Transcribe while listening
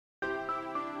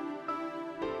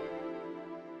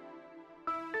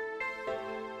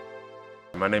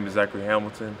My name is Zachary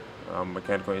Hamilton. I'm a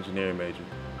mechanical engineering major.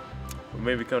 What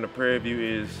made me come to Prairie View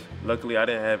is, luckily I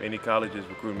didn't have any colleges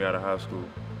recruiting me out of high school.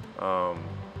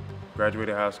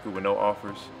 Graduated high school with no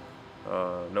offers,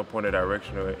 no point of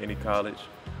direction or any college.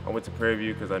 I went to Prairie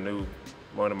View because I knew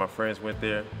one of my friends went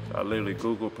there. So I literally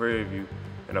Googled Prairie View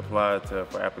and applied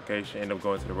for application, ended up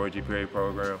going to the Roy G. Perry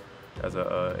program as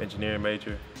an engineering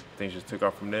major. Things just took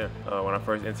off from there. When I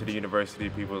first entered the university,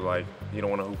 people was like, "You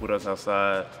don't want to hoop with us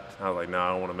outside?" I was like, "Nah,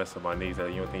 I don't want to mess up my knees. You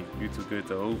don't think you're too good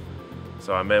to hoop?"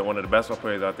 So I met one of the basketball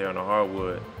players out there on the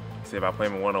hardwood. He said if I play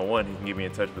him one-on-one, he can get me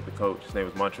in touch with the coach. His name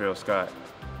was Montreal Scott.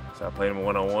 So I played him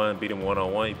one-on-one, beat him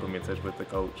one-on-one, he put me in touch with the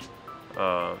coach.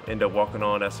 Ended up walking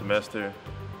on that semester,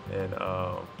 and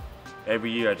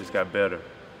every year I just got better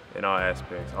in all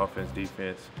aspects, offense,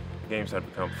 defense. The games started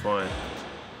to become fun.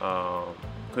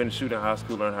 Couldn't shoot in high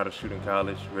school, learned how to shoot in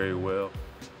college very well.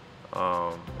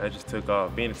 That just took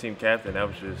off. Being a team captain, that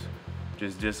was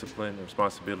just discipline and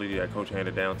responsibility that coach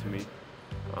handed down to me.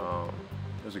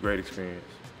 It was a great experience.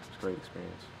 It was a great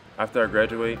experience. After I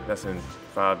graduate, that's in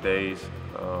 5 days,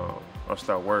 I'll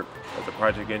start work as a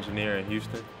project engineer in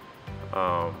Houston.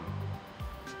 I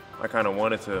kind of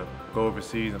wanted to go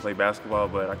overseas and play basketball,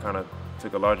 but I kind of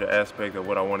took a larger aspect of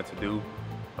what I wanted to do.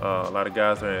 A lot of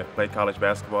guys that play college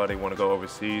basketball, they want to go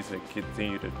overseas and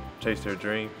continue to chase their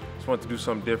dream. Just wanted to do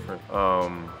something different.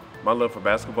 My love for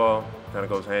basketball kind of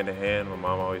goes hand in hand. My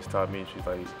mom always taught me, she's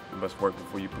like, you must work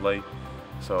before you play.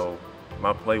 So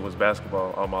my play was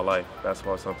basketball all my life.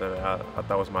 Basketball is something that I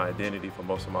thought was my identity for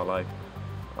most of my life.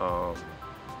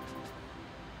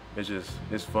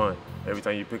 It's fun. Every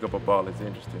time you pick up a ball, it's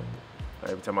interesting.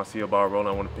 Every time I see a ball rolling,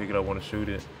 I want to pick it up, want to shoot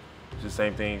it. It's the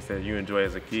same things that you enjoy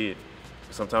as a kid.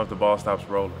 Sometimes the ball stops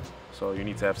rolling, so you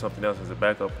need to have something else as a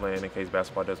backup plan in case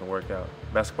basketball doesn't work out.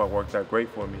 Basketball worked out great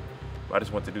for me, but I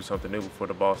just want to do something new before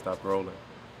the ball stopped rolling.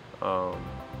 I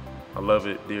love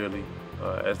it dearly.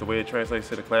 As the way it translates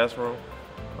to the classroom,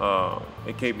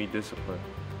 it kept me disciplined.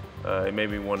 It made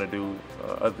me want to do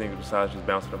other things besides just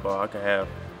bouncing the ball. I could have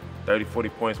 30, 40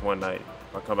 points one night.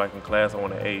 If I come back in class, I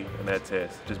want an A in that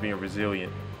test. Just being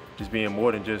resilient, just being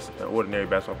more than just an ordinary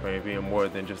basketball player, being more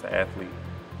than just an athlete.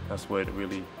 That's what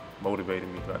really motivated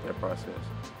me throughout that process.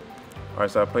 All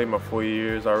right, so I played my 4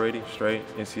 years already straight.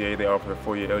 NCAA, they offered a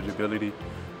 4-year eligibility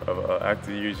of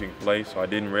active years you can play, so I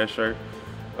didn't redshirt.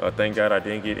 Thank God I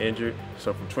didn't get injured.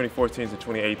 So from 2014 to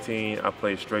 2018, I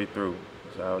played straight through.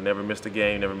 So I never missed a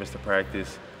game, never missed a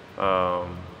practice.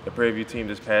 The Prairie View team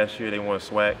this past year, they won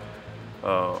SWAC.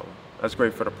 That's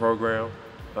great for the program.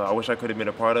 I wish I could have been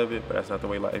a part of it, but that's not the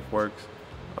way life works.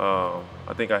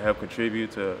 I think I helped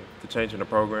contribute to changing the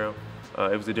program.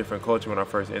 It was a different culture when I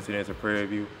first entered into Prairie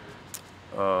View.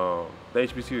 The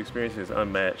HBCU experience is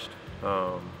unmatched.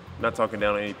 Not talking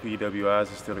down on any PWIs,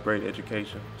 it's still a great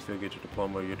education. Still get your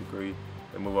diploma or your degree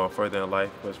and move on further in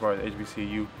life. But as far as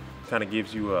HBCU, it kind of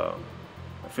gives you a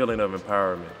feeling of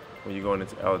empowerment when you're going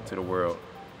out into the world.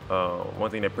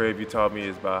 One thing that Prairie View taught me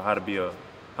is about how to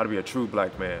be a true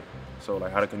black man. So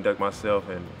like how to conduct myself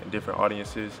in different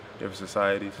audiences, different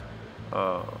societies,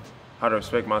 how to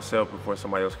respect myself before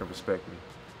somebody else can respect me.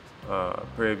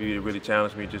 Prairie View really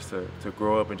challenged me just to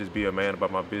grow up and just be a man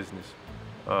about my business.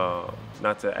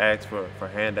 Not to ask for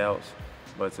handouts,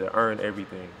 but to earn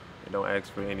everything. And don't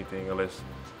ask for anything unless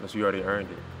you already earned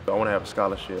it. I want to have a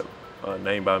scholarship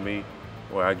named by me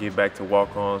where I give back to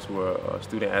walk-ons who are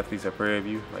student athletes at Prairie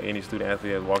View. Like any student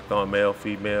athlete has walked on, male,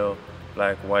 female,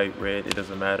 black, white, red, it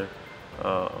doesn't matter.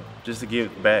 Just to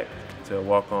give back to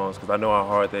walk-ons, because I know how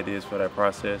hard that is for that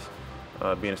process,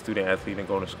 being a student athlete and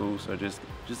going to school. So just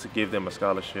to give them a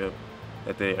scholarship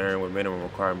that they earn with minimum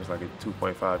requirements like a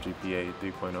 2.5 GPA,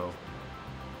 3.0.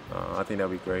 I think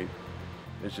that'd be great.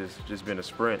 It's just been a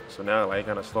sprint. So now like, it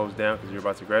kind of slows down because you're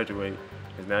about to graduate.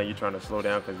 Because now you're trying to slow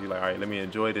down because you're like, all right, let me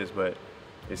enjoy this, but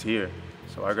it's here.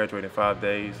 So I graduated in 5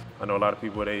 days. I know a lot of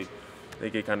people, they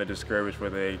get kind of discouraged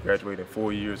whether they graduate in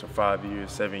 4 years or 5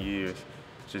 years, 7 years.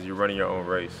 It's just you're running your own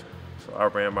race. So I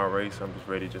ran my race, I'm just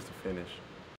ready just to finish.